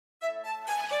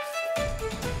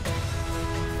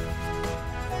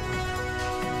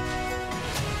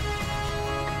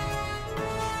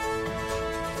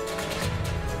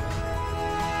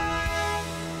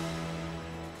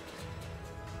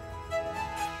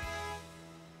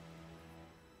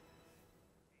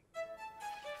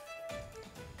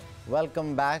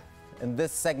Welcome back. In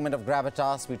this segment of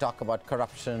Gravitas, we talk about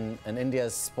corruption in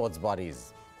India's sports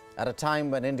bodies. At a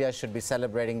time when India should be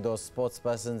celebrating those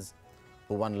sportspersons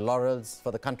who won laurels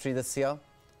for the country this year,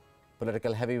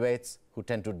 political heavyweights who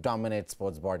tend to dominate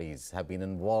sports bodies have been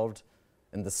involved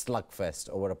in the slugfest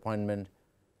over appointment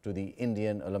to the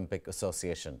Indian Olympic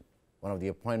Association. One of the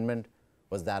appointment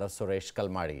was that of Suresh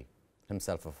Kalmadi,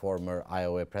 himself a former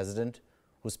IOA president,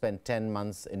 who spent 10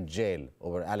 months in jail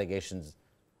over allegations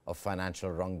of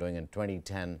financial wrongdoing in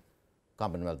 2010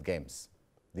 Commonwealth Games.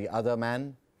 The other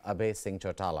man, Abhay Singh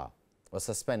Chautala, was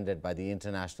suspended by the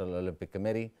International Olympic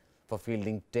Committee for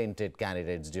fielding tainted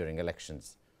candidates during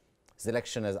elections. His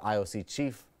election as IOC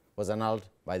chief was annulled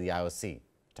by the IOC.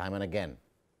 Time and again,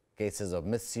 cases of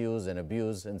misuse and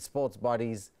abuse in sports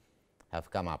bodies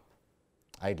have come up.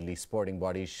 Ideally, sporting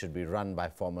bodies should be run by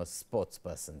former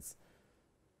sportspersons.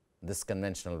 This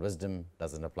conventional wisdom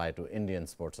doesn't apply to Indian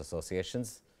sports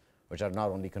associations, which are not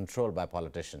only controlled by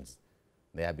politicians,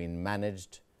 they have been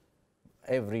managed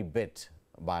every bit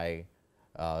by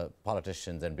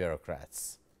politicians and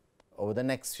bureaucrats. Over the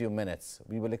next few minutes,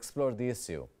 we will explore the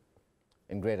issue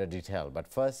in greater detail. But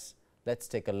first, let's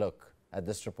take a look at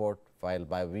this report filed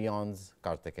by WION's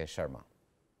Karthikeya Sharma.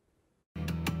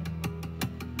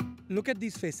 Look at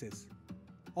these faces.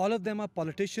 All of them are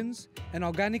politicians and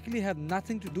organically have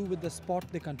nothing to do with the sport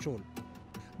they control.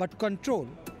 But control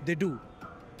they do,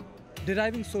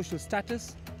 deriving social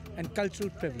status and cultural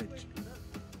privilege.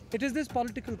 It is this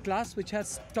political class which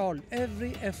has stalled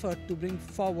every effort to bring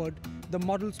forward the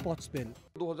model sports bill.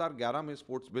 2011 में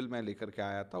sports bill मैं लेकर के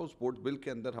आया था। उस sports bill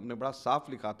के अंदर हमने बड़ा साफ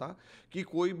लिखा था कि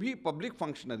कोई भी पब्लिक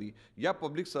फंक्शनरी या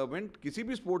पब्लिक सर्वेंट किसी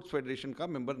भी स्पोर्ट्स फेडरेशन का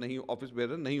मेंबर नहीं, ऑफिस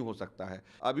बेरर नहीं हो सकता है।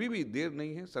 अभी भी देर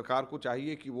नहीं है, सरकार को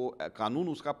चाहिए कि वो कानून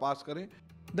उसका पास करें।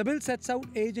 The bill sets out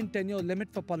age and tenure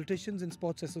limit for politicians in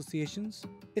sports associations.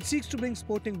 It seeks to bring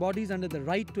sporting bodies under the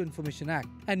Right to Information Act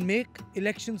and make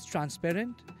elections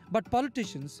transparent. But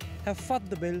politicians have fought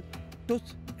the bill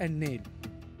tooth and nail.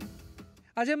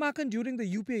 Ajay Makan during the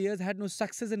UPA years had no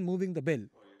success in moving the bill,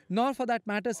 nor for that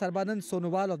matter Sarbanand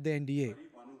Sonowal of the NDA.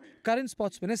 Current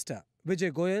Sports Minister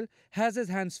Vijay Goyal has his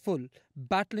hands full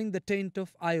battling the taint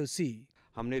of IOC.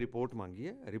 हमने report मांगी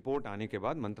है, report आने के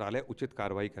बाद मंत्रालय उचित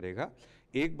कार्रवाई करेगा।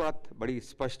 एक बात बड़ी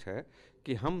स्पष्ट है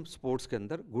कि हम स्पोर्ट्स के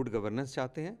अंदर गुड गवर्नेंस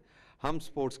चाहते हैं, हम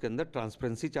स्पोर्ट्स के अंदर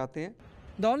ट्रांसपेरेंसी चाहते हैं।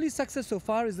 The only success so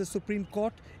far is the Supreme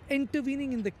Court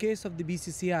intervening in the case of the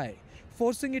BCCI,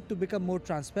 forcing it to become more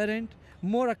transparent,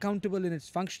 more accountable in its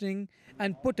functioning,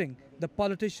 and putting the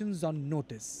politicians on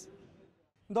notice.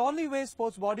 The only way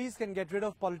sports bodies can get rid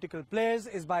of political players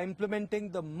is by implementing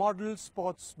the Model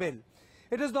Sports Bill.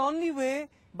 It is the only way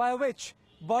by which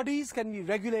bodies can be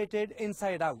regulated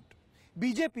inside out.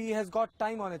 BJP has got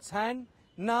time on its hand.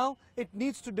 Now it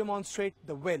needs to demonstrate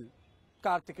the will.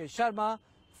 Karthikeya Sharma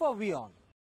for WION.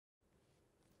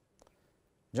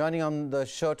 Joining on the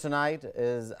show tonight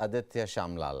is Aditya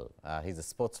Shamlal. He's a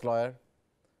sports lawyer.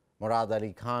 Murad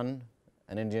Ali Khan,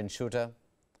 an Indian shooter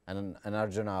and an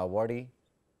Arjuna awardee.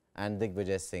 And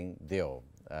Digvijay Singh Deo.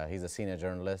 He's a senior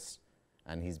journalist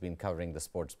and he's been covering the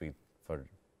sports beat for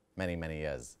many, many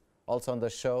years. Also on the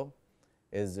show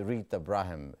is Reet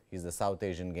Ibrahim. He's the South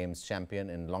Asian Games champion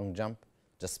in long jump.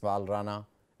 Jaspal Rana,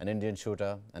 an Indian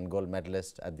shooter and gold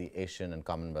medalist at the Asian and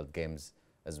Commonwealth Games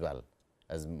as well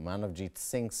as Manavjeet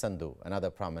Singh Sandhu, another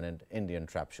prominent Indian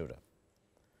trap shooter.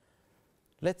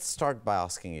 Let's start by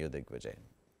asking you, Digvijay,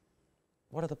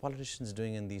 what are the politicians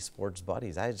doing in these sports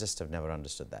bodies? I just have never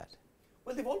understood that.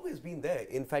 Well, they've always been there.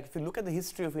 In fact, if you look at the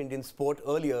history of Indian sport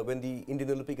earlier, when the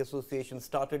Indian Olympic Association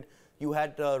started, you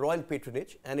had royal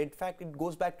patronage. And in fact, it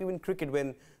goes back to even cricket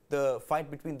when the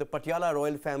fight between the Patiala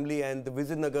royal family and the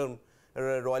Vizirnagar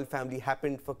royal family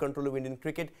happened for control of Indian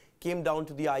cricket, came down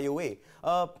to the IOA.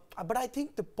 But I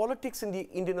think the politics in the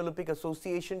Indian Olympic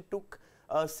Association took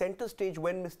center stage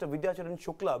when Mr. Vidyacharan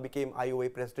Shukla became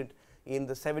IOA president in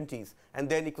the 70s. And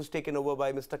then it was taken over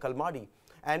by Mr. Kalmadi.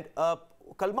 And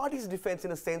Kalmadi's defense,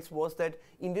 in a sense, was that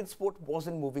Indian sport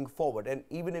wasn't moving forward. And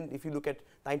even if you look at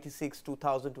 96,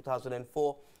 2000,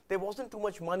 2004, there wasn't too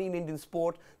much money in Indian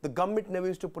sport. The government never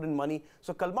used to put in money.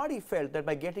 So Kalmadi felt that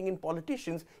by getting in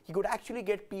politicians, he could actually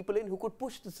get people in who could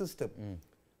push the system.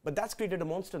 But that's created a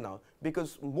monster now,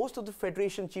 because most of the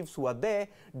federation chiefs who are there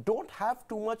don't have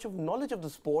too much of knowledge of the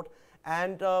sport.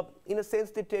 And in a sense,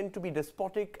 they tend to be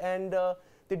despotic and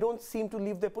they don't seem to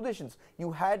leave their positions. You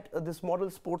had this model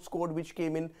sports code which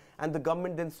came in, and the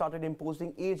government then started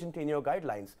imposing age and tenure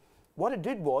guidelines. What it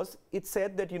did was, it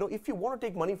said that, you know, if you want to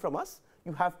take money from us,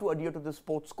 you have to adhere to the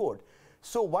sports code.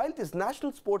 So while these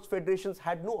national sports federations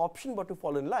had no option but to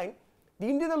fall in line, the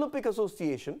Indian Olympic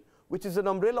Association, which is an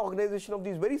umbrella organization of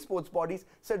these very sports bodies,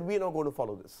 said we are not going to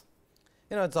follow this.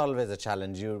 You know, it's always a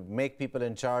challenge. You make people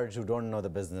in charge who don't know the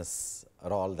business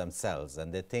at all themselves,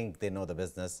 and they think they know the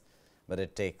business, but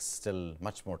it takes still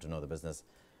much more to know the business.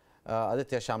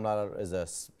 Aditya Shamlar is a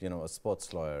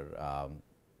sports lawyer.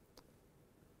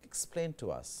 Explain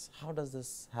to us, how does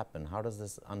this happen? How does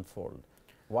this unfold?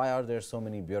 Why are there so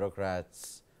many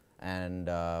bureaucrats and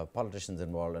politicians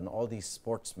involved, and all these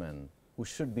sportsmen who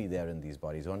should be there in these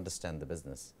bodies, who understand the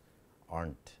business,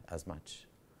 aren't as much?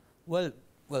 Well,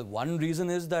 one reason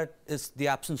is that it's the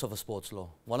absence of a sports law.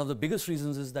 One of the biggest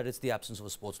reasons is that it's the absence of a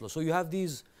sports law. So you have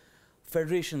these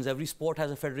federations, every sport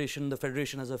has a federation, the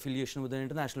federation has affiliation with an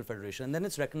international federation, and then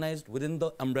it's recognized within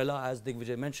the umbrella, as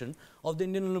Digvijay mentioned, of the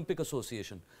Indian Olympic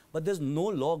Association. But there's no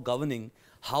law governing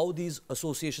how these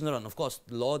associations are run. Of course,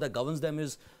 the law that governs them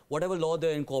is whatever law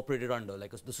they're incorporated under,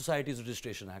 like the Societies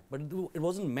Registration Act. But it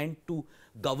wasn't meant to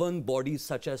govern bodies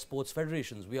such as sports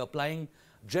federations. We are applying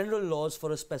general laws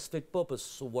for a specific purpose.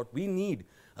 So what we need,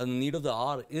 and the need of the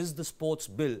hour, is the sports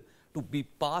bill to be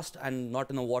passed, and not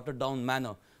in a watered down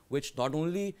manner, which not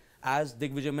only, as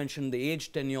Digvijay mentioned, the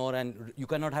age tenure, and you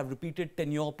cannot have repeated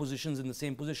tenure positions in the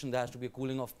same position. There has to be a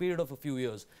cooling off period of a few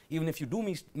years, even if you do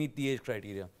meet the age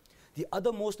criteria. The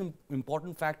other most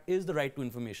important fact is the right to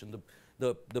information.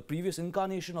 The previous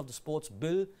incarnation of the sports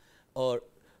bill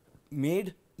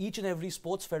made each and every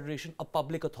sports federation a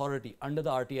public authority under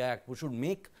the RTI Act, which would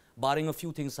make, barring a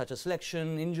few things such as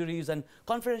selection, injuries, and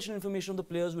confidential information of the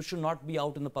players, which should not be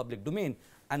out in the public domain.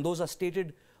 And those are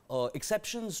stated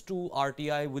exceptions to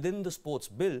RTI within the sports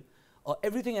bill.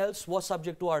 Everything else was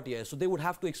subject to RTI. So they would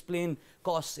have to explain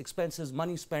costs, expenses,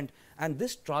 money spent. And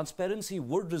this transparency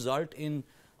would result in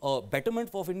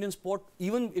betterment for Indian sport,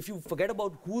 even if you forget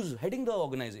about who's heading the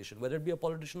organization, whether it be a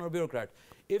politician or a bureaucrat.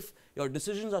 If your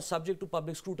decisions are subject to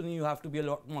public scrutiny, you have to be a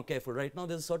lot more careful. Right now,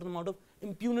 there's a certain amount of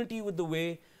impunity with the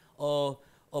way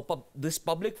this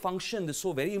public function, this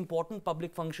so very important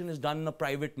public function, is done in a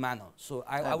private manner. So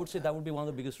I would say that would be one of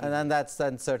the biggest reasons. And that's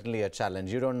then certainly a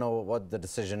challenge. You don't know what the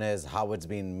decision is, how it's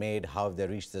been made, how have they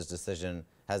reached this decision,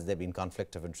 has there been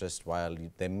conflict of interest while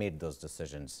they made those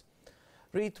decisions.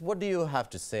 Preet, what do you have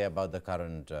to say about the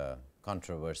current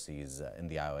controversies in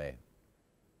the IOA?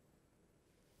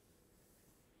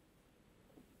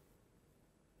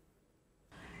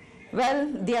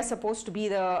 Well, they are supposed to be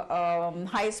the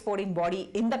highest sporting body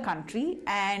in the country,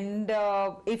 and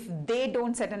if they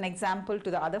don't set an example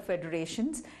to the other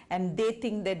federations, and they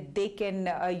think that they can,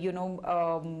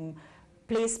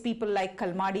 place people like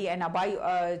Kalmadi and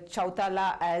Abhay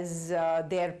Chautala as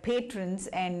their patrons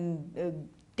and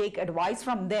take advice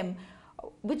from them,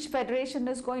 which federation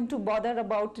is going to bother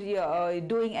about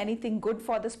doing anything good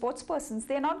for the sports persons?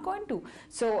 They're not going to.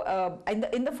 So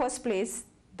in the first place,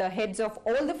 the heads of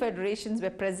all the federations were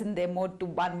present there, more to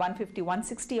 150,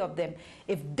 160 of them.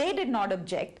 If they did not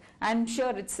object, I'm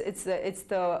sure it's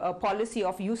the policy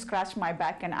of you scratch my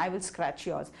back and I will scratch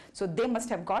yours. So they must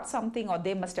have got something, or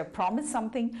they must have promised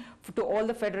something to all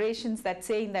the federations, that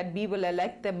saying that we will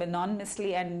elect them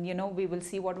anonymously, and we will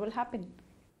see what will happen.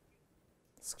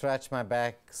 Scratch my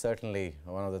back, certainly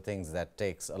one of the things that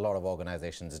takes a lot of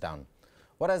organizations down.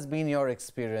 What has been your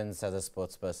experience as a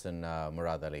sportsperson,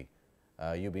 Murad Ali?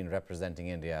 You've been representing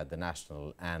India at the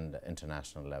national and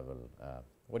international level.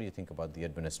 What do you think about the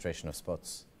administration of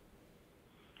sports?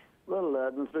 Well,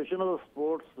 administration of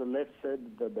sports, the less said,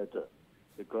 the better.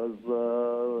 Because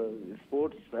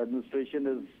sports administration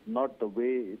is not the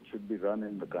way it should be run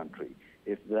in the country.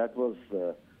 If that was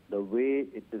the way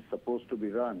it is supposed to be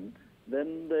run,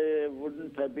 then we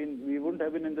wouldn't have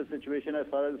been in this situation as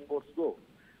far as sports go.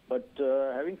 But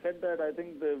having said that, I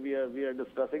think we are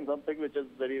discussing something which is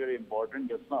very, very important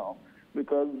just now,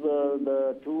 because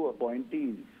the two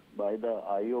appointees by the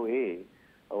IOA,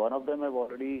 one of them have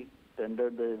already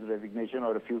tendered his resignation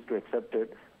or refused to accept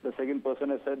it. The second person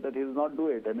has said that he will not do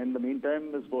it. And in the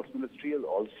meantime, the Sports Ministry has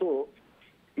also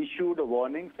issued a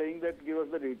warning saying that give us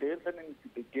the details, and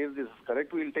in case this is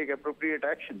correct, we will take appropriate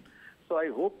action. So I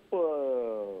hope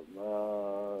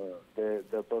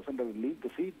the person will leave the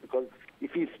seat, because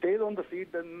if he stays on the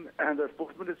seat, then the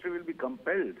Sports Ministry will be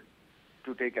compelled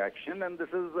to take action, and this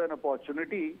is an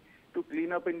opportunity to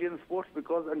clean up Indian sports,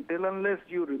 because unless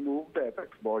you remove the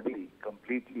apex body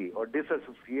completely or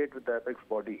disassociate with the apex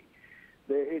body,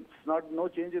 no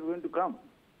change is going to come.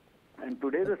 And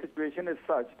today the situation is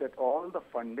such that all the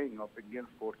funding of Indian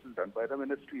sports is done by the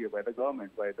ministry, by the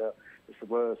government, by the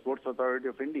Sports Authority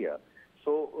of India.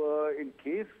 So in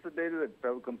case there is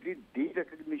a complete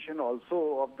de-recognition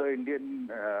also of the Indian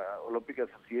Olympic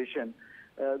Association,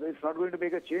 it's not going to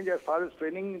make a change as far as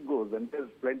training goes. And there's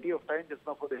plenty of time just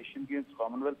now for the Asian Games,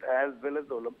 Commonwealth, as well as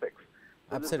the Olympics.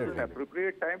 So Absolutely. this is an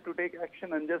appropriate time to take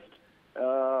action and just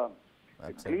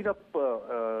clean up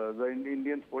the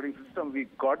Indian sporting system. We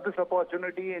got this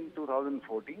opportunity in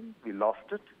 2014. We lost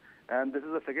it. And this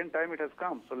is the second time it has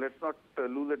come. So let's not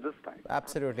lose it this time.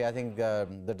 Absolutely. I think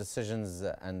the decisions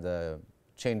and the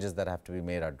changes that have to be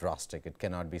made are drastic. It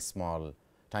cannot be small,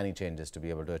 tiny changes to be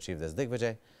able to achieve this.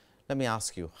 Digvijay, let me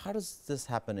ask you, how does this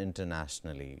happen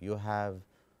internationally? You have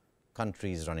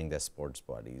countries running their sports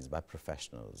bodies by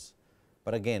professionals.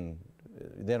 But again,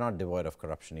 they're not devoid of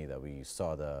corruption either. We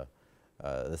saw the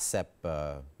SEP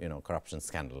corruption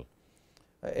scandal.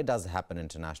 It does happen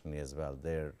internationally as well.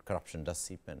 Their corruption does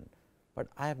seep in. But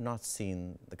I have not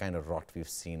seen the kind of rot we've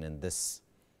seen in this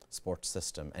sports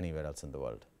system anywhere else in the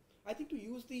world. I think to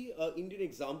use the Indian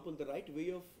example, the right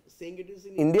way of saying it is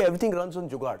in India, everything runs on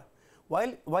jugaad.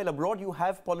 While abroad you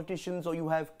have politicians or you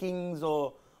have kings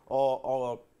or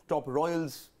top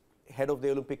royals, head of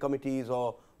the Olympic committees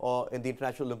or in the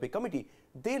International Olympic Committee,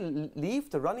 they leave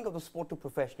the running of the sport to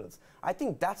professionals. I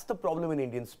think that's the problem in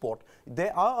Indian sport.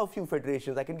 There are a few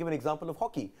federations. I can give an example of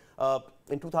hockey.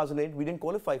 In 2008, we didn't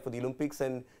qualify for the Olympics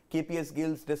and KPS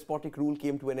Gill's despotic rule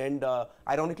came to an end.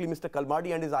 Ironically, Mr.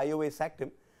 Kalmadi and his IOA sacked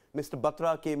him. Mr.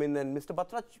 Batra came in and Mr.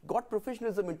 Batra got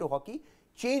professionalism into hockey,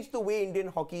 changed the way Indian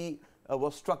hockey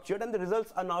was structured, and the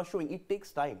results are now showing. It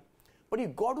takes time. But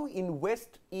you've got to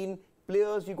invest in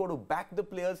players, you got to back the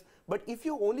players. But if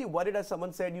you're only worried, as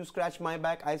someone said, you scratch my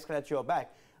back, I scratch your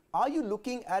back, are you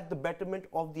looking at the betterment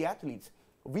of the athletes?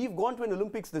 We've gone to an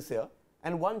Olympics this year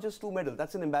and won just 2 medals.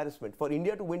 That's an embarrassment. For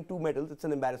India to win 2 medals, it's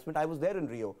an embarrassment. I was there in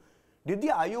Rio. Did the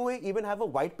IOA even have a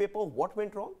white paper of what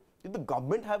went wrong? Did the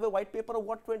government have a white paper of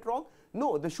what went wrong?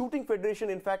 No, the Shooting Federation,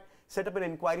 in fact, set up an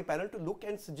inquiry panel to look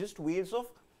and suggest ways of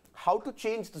how to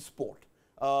change the sport.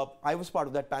 I was part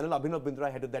of that panel. Abhinav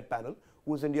Bindra headed that panel,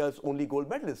 who was India's only gold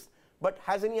medalist. But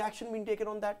has any action been taken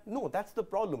on that? No, that's the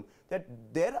problem. That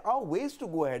there are ways to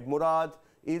go ahead. Murad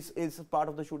is part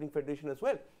of the Shooting Federation as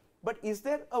well. But is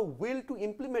there a will to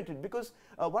implement it? Because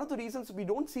one of the reasons we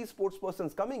don't see sports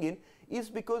persons coming in is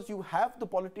because you have the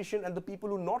politician and the people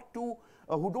who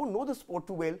don't know the sport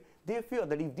too well. They fear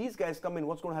that if these guys come in,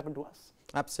 what's going to happen to us?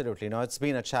 Absolutely. No, it's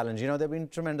been a challenge. There have been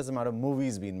tremendous amount of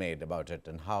movies being made about it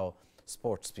and how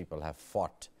sports people have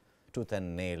fought tooth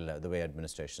and nail the way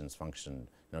administrations function,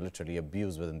 literally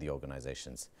abused within the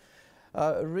organizations.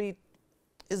 Reed,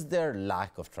 is there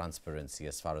lack of transparency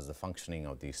as far as the functioning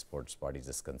of these sports bodies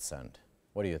is concerned?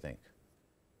 What do you think?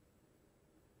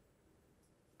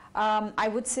 I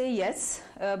would say yes,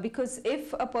 because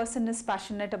if a person is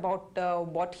passionate about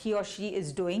what he or she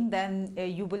is doing, then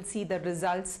you will see the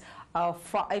results,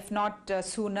 if not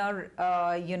sooner,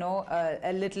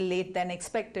 a little late than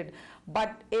expected.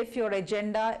 But if your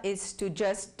agenda is to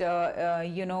just,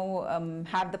 have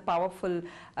the powerful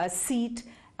seat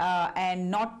and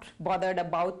not bothered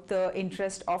about the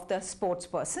interest of the sports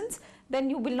persons, then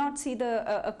you will not see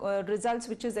the results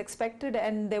which is expected,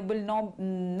 and there will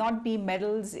not be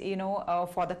medals,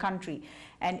 for the country.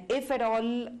 And if at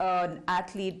all an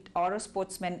athlete or a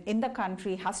sportsman in the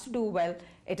country has to do well,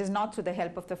 it is not through the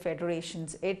help of the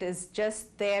federations. It is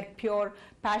just their pure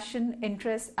passion,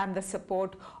 interest, and the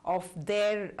support of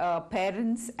their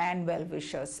parents and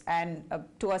well-wishers, and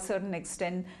to a certain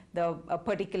extent, the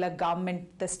particular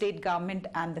government, the state government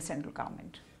and the central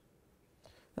government.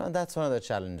 That's one of the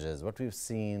challenges. What we've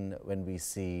seen when we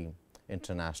see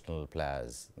international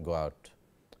players go out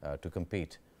to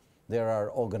compete, there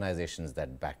are organizations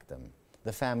that back them.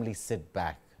 The families sit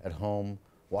back at home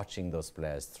watching those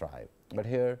players thrive. But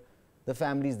here, the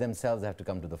families themselves have to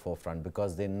come to the forefront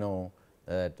because they know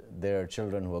that their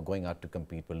children who are going out to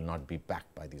compete will not be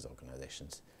backed by these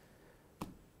organizations.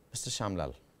 Mr.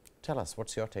 Shamlal, tell us,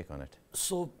 what's your take on it?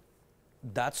 So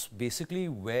that's basically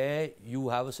where you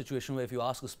have a situation where if you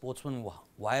ask a sportsman,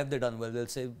 why have they done well, they'll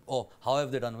say, oh, how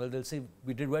have they done well? They'll say,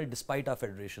 we did well despite our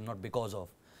federation, not because of.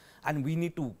 And we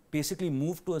need to basically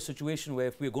move to a situation where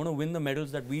if we're going to win the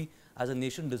medals that we as a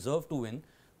nation deserve to win,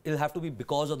 it'll have to be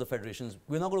because of the federations.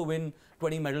 We're not going to win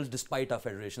 20 medals despite our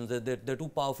federations. They're too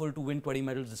powerful to win 20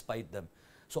 medals despite them.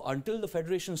 So until the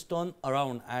federations turn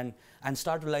around and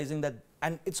start realizing that,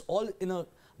 and it's all in a,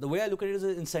 the way I look at it is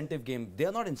an incentive game. They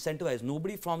are not incentivized.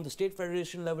 Nobody from the state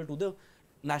federation level to the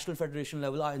national federation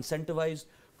level are incentivized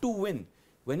to win.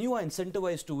 when you are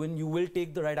incentivized to win, you will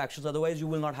take the right actions. Otherwise, you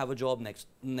will not have a job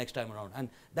next time around. And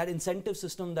that incentive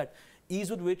system, that ease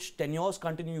with which tenures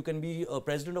continue, you can be a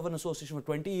president of an association for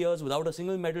 20 years without a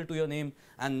single medal to your name,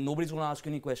 and nobody's going to ask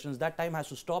you any questions. That time has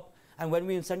to stop. And when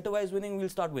we incentivize winning, we'll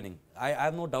start winning. I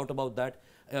have no doubt about that.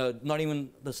 Not even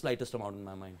the slightest amount in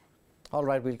my mind. All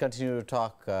right, we'll continue to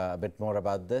talk a bit more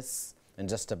about this in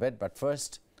just a bit. But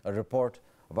first, a report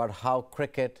about how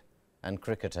cricket and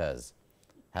cricketers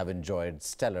have enjoyed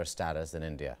stellar status in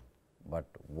India. But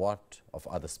what of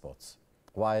other sports?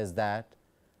 Why is that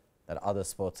other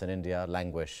sports in India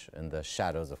languish in the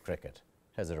shadows of cricket?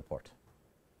 Here's a report.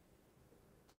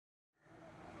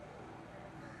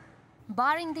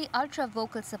 Barring the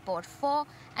ultra-vocal support for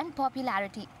and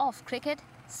popularity of cricket,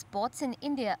 sports in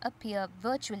India appear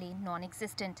virtually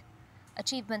non-existent.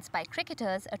 Achievements by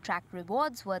cricketers attract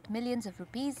rewards worth millions of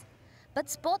rupees, but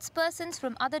sportspersons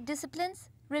from other disciplines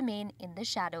remain in the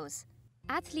shadows.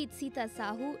 Athlete Sita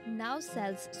Sahu now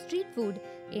sells street food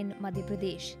in Madhya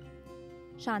Pradesh.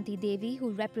 Shanti Devi,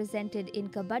 who represented in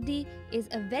Kabaddi, is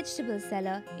a vegetable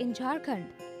seller in Jharkhand.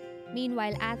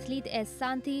 Meanwhile, athlete S.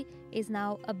 Santi is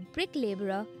now a brick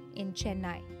labourer in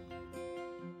Chennai.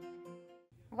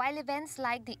 While events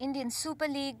like the Indian Super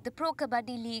League, the Pro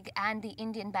Kabaddi League and the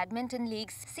Indian Badminton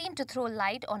Leagues seem to throw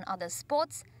light on other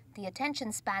sports, the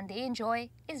attention span they enjoy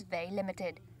is very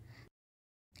limited.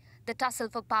 The tussle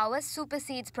for power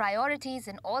supersedes priorities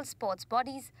in all sports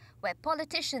bodies, where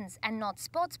politicians and not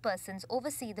sportspersons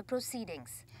oversee the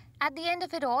proceedings. At the end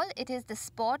of it all, it is the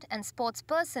sport and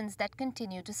sportspersons that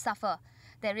continue to suffer.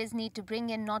 There is need to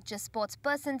bring in not just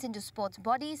sportspersons into sports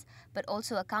bodies, but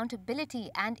also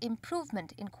accountability and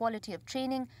improvement in quality of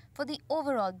training for the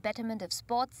overall betterment of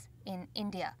sports in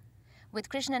India. With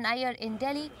Krishnan Iyer in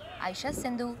Delhi, Aisha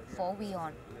Sindhu for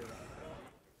WION.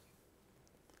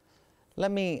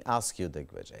 Let me ask you,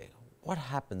 Digvijay, what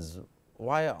happens?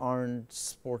 Why aren't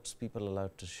sports people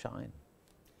allowed to shine?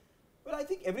 Well, I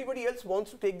think everybody else wants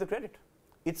to take the credit.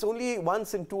 It's only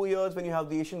once in 2 years when you have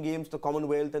the Asian Games, the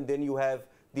Commonwealth, and then you have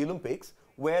the Olympics,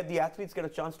 where the athletes get a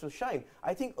chance to shine.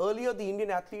 I think earlier the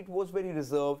Indian athlete was very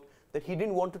reserved, that he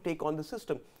didn't want to take on the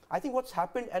system. I think what's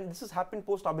happened, and this has happened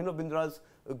post Abhinav Bindra's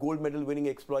gold medal winning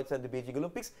exploits at the Beijing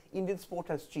Olympics, Indian sport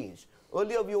has changed.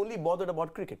 Earlier we only bothered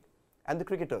about cricket and the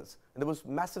cricketers, and there was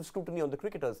massive scrutiny on the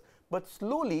cricketers. But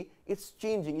slowly it's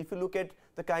changing. If you look at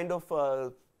the kind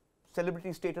of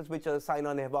celebrity status which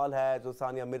Saina Nehwal has, or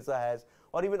Sania Mirza has,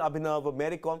 or even Abhinav or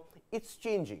Mary Kom, it's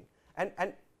changing.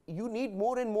 And you need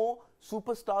more and more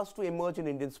superstars to emerge in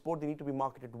Indian sport. They need to be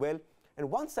marketed well. And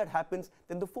once that happens,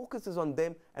 then the focus is on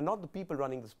them and not the people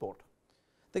running the sport.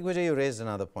 Digvijay, you raised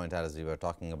another point, as we were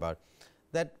talking about,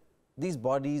 that these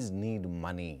bodies need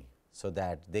money so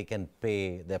that they can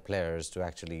pay their players to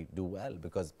actually do well,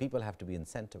 because people have to be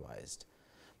incentivized.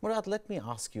 Murat, let me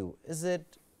ask you,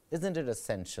 isn't it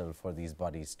essential for these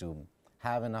bodies to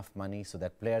have enough money so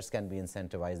that players can be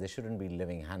incentivized? They shouldn't be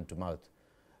living hand to mouth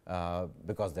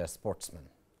because they're sportsmen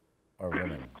or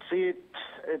women. See, it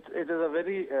is a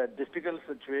very difficult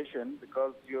situation,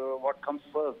 because what comes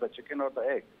first, the chicken or the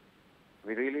egg?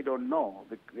 We really don't know.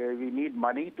 We need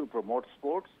money to promote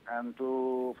sports, and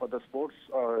for the sports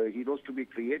heroes to be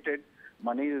created,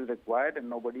 money is required, and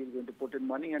nobody is going to put in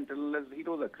money until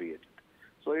heroes are created.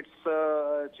 So it's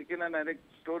a chicken and egg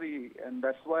story, and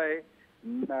that's why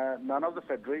none of the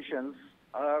federations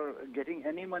are getting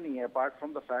any money, apart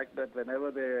from the fact that whenever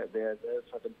there are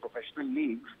certain professional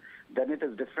leagues, then it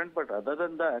is different. But other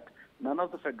than that, none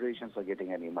of the federations are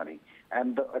getting any money.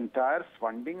 And the entire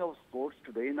funding of sports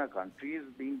today in our country is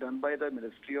being done by the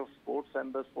Ministry of Sports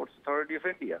and the Sports Authority of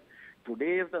India.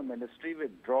 Today, if the ministry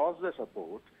withdraws the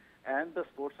support and the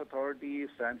Sports Authority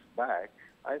stands back,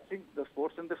 I think the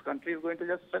sports in this country is going to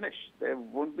just finish. There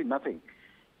won't be nothing.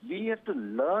 We have to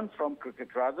learn from cricket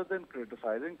rather than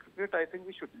criticizing cricket. I think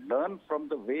we should learn from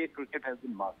the way cricket has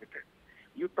been marketed.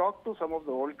 You talk to some of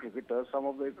the old cricketers, some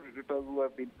of the cricketers who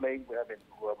have been playing,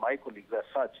 who are my colleagues as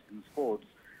such in sports,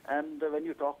 and when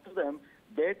you talk to them,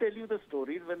 they tell you the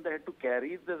stories when they had to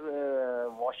carry the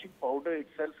washing powder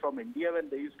itself from India when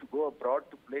they used to go abroad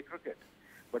to play cricket.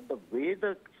 But the way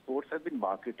the sports have been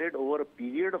marketed over a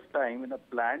period of time in a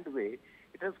planned way,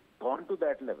 it has gone to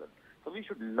that level. So we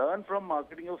should learn from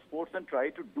marketing of sports and try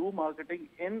to do marketing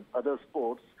in other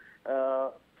sports.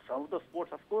 Some of the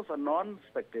sports, of course, are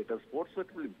non-spectator sports, so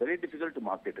it will be very difficult to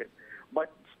market it.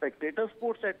 But spectator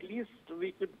sports, at least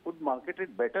we could market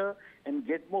it better and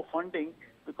get more funding,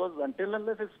 because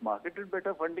unless it's marketed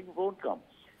better, funding won't come.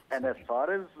 And as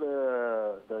far as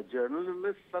the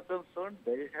journalists are concerned,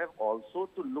 they have also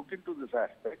to look into this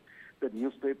aspect. The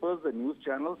newspapers, the news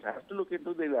channels have to look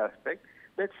into this aspect,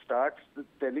 that starts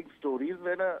telling stories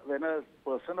when a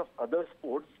person of other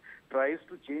sports tries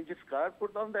to change his car,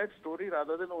 put on that story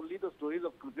rather than only the stories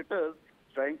of cricketers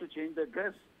trying to change their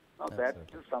dress. Now that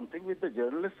is something which the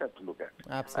journalists have to look at.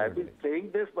 Absolutely. I've been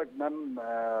saying this, but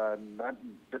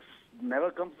this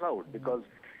never comes out, because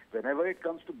whenever it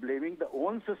comes to blaming the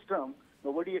own system,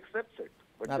 nobody accepts it.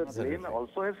 But Absolutely. the blame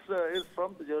also is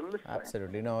from the journalist side.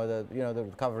 Absolutely. No,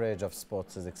 the coverage of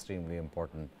sports is extremely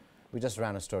important. We just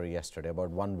ran a story yesterday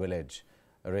about one village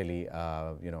really,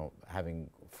 having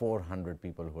 400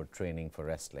 people who are training for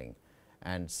wrestling.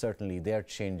 And certainly they're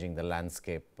changing the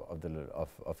landscape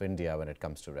of India when it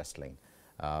comes to wrestling.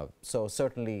 So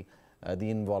certainly the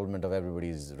involvement of everybody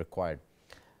is required.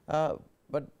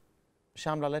 But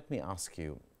Shamla, let me ask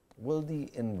you, will the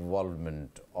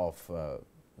involvement of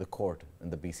the court in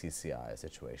the BCCI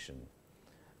situation,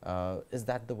 is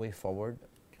that the way forward,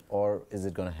 or is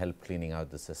it going to help cleaning out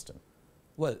the system?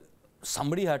 Well,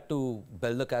 somebody had to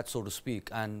bell the cat, so to speak,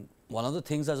 and one of the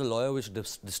things as a lawyer which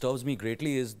disturbs me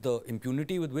greatly is the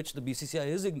impunity with which the BCCI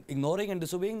is ignoring and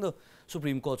disobeying the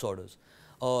Supreme Court's orders.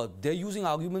 They're using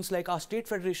arguments like our state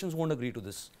federations won't agree to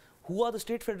this. Who are the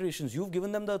state federations? You've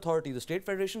given them the authority. The state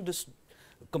federation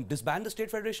disband the state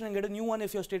federation and get a new one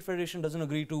if your state federation doesn't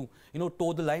agree to,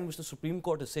 toe the line which the Supreme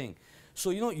Court is saying. So,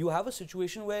 you have a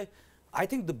situation where I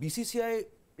think the BCCI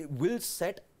will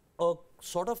set a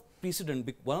sort of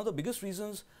precedent. One of the biggest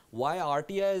reasons why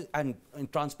RTI and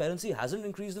transparency hasn't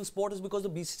increased in sport is because the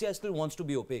BCCI still wants to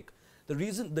be opaque. The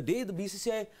day the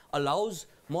BCCI allows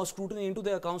more scrutiny into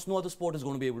their accounts, no other sport is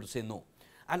going to be able to say no.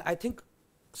 And I think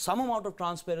some amount of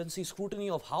transparency, scrutiny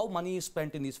of how money is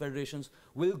spent in these federations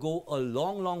will go a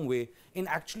long, long way in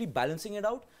actually balancing it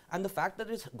out. And the fact that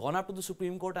it's gone up to the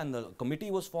Supreme Court and the committee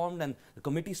was formed and the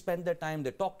committee spent their time,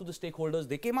 they talked to the stakeholders,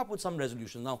 they came up with some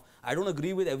resolutions. Now, I don't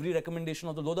agree with every recommendation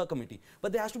of the Lodha committee,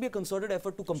 but there has to be a concerted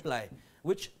effort to comply,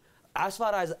 which as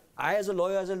far as I as a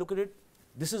lawyer, as I look at it,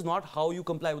 this is not how you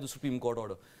comply with the Supreme Court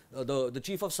order. The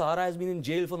chief of Sahara has been in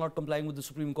jail for not complying with the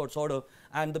Supreme Court's order,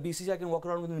 and the BCCI can walk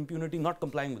around with an impunity not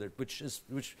complying with it,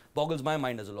 which boggles my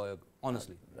mind as a lawyer,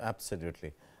 honestly.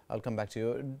 Absolutely. I'll come back to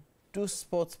you. Do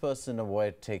sportspersons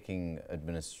avoid taking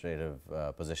administrative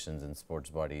positions in sports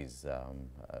bodies?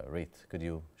 Reeth, could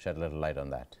you shed a little light on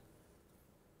that?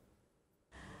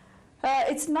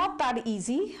 It's not that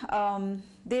easy.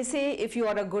 They say if you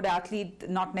are a good athlete,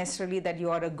 not necessarily that you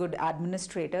are a good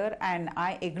administrator, and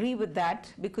I agree with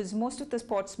that, because most of the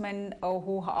sportsmen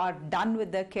who are done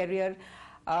with their career,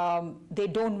 they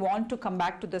don't want to come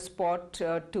back to the sport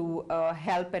to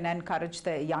help and encourage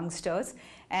the youngsters.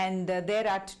 And their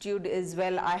attitude is,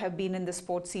 well, I have been in the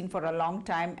sports scene for a long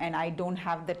time and I don't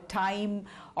have the time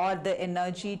or the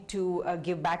energy to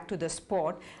give back to the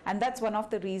sport. And that's one of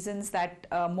the reasons that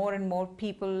more and more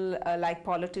people like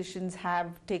politicians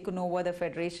have taken over the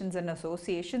federations and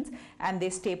associations, and they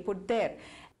stay put there.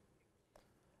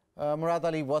 Murad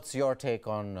Ali, what's your take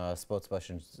on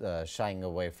sportspersons shying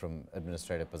away from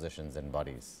administrative positions in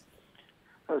bodies?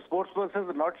 Sportspersons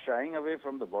are not shying away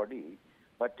from the body,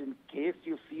 but in case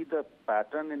you see the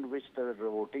pattern in which the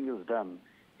voting is done,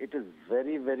 it is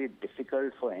very, very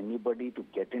difficult for anybody to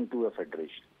get into a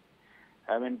federation.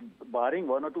 I mean, barring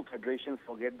one or two federations,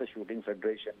 forget the shooting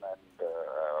federation and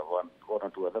one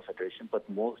or two other federations, but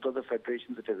most of the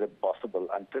federations it is impossible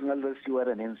until unless you are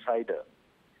an insider.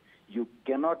 You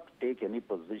cannot take any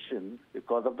position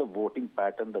because of the voting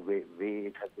pattern, the way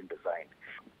it has been designed.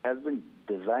 It has been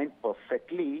designed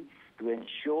perfectly to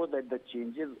ensure that the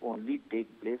changes only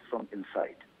take place from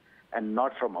inside and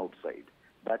not from outside.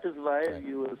 That is why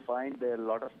you will find there a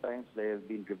lot of times there has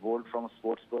been revolt from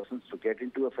sportspersons to get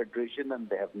into a federation, and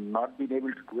they have not been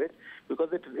able to do it because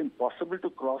it is impossible to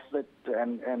cross that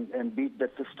and beat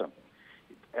that system.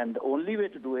 And the only way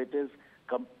to do it is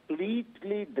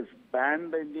completely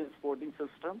disband the Indian sporting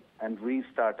system and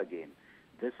restart again.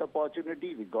 This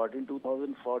opportunity we got in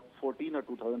 2014 or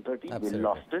 2013. Absolutely. We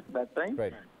lost it that time.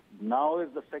 Right. Now is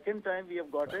the second time we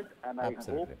have got it, and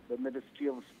Absolutely. I hope the Ministry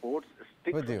of Sports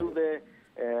sticks With you. to the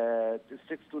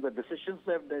decisions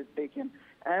that they've taken,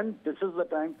 and this is the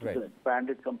time to Right. disband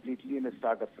it completely and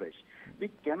start afresh. We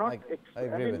cannot. I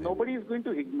agree with you. Nobody is going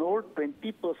to ignore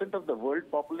 20% of the world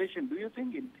population. Do you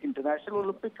think International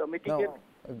Olympic Committee No,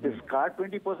 can agreed. discard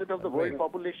 20% of the world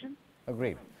population?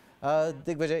 Agreed.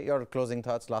 Digvijay, your closing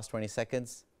thoughts, last 20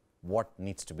 seconds. What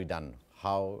needs to be done?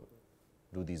 How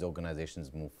do these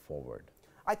organizations move forward?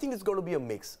 I think it's going to be a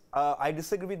mix. I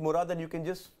disagree with Murad that you can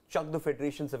just chuck the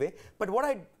federations away. But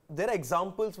there are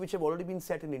examples which have already been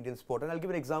set in Indian sport. And I'll give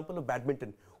an example of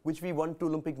badminton, which we won 2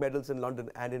 Olympic medals in London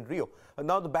and in Rio.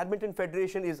 Now the badminton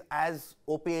federation is as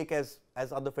opaque as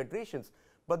other federations.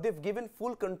 but they've given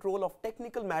full control of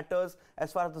technical matters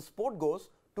as far as the sport goes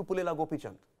to Pulela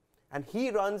Gopichand. And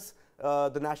he runs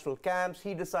the national camps,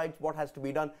 he decides what has to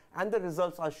be done, and the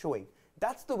results are showing.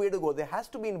 That's the way to go. There has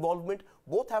to be involvement.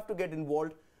 Both have to get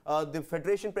involved. The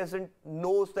federation president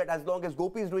knows that as long as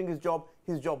Gopi is doing his job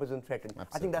isn't threatened. Absolutely.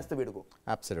 I think that's the way to go.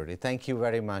 Absolutely. Thank you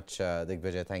very much,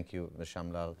 Digvijay. Thank you, Ms.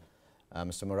 Shamlal,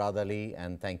 Mr. Murad Ali,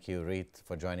 and thank you, Reet,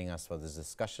 for joining us for this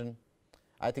discussion.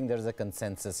 I think there is a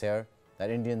consensus here that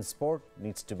Indian sport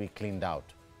needs to be cleaned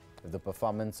out. If the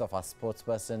performance of our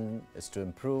sportsperson is to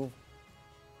improve,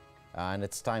 and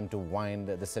it's time to wind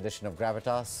this edition of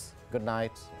Gravitas. Good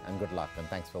night and good luck, and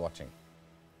thanks for watching.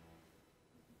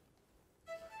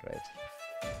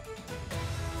 Great.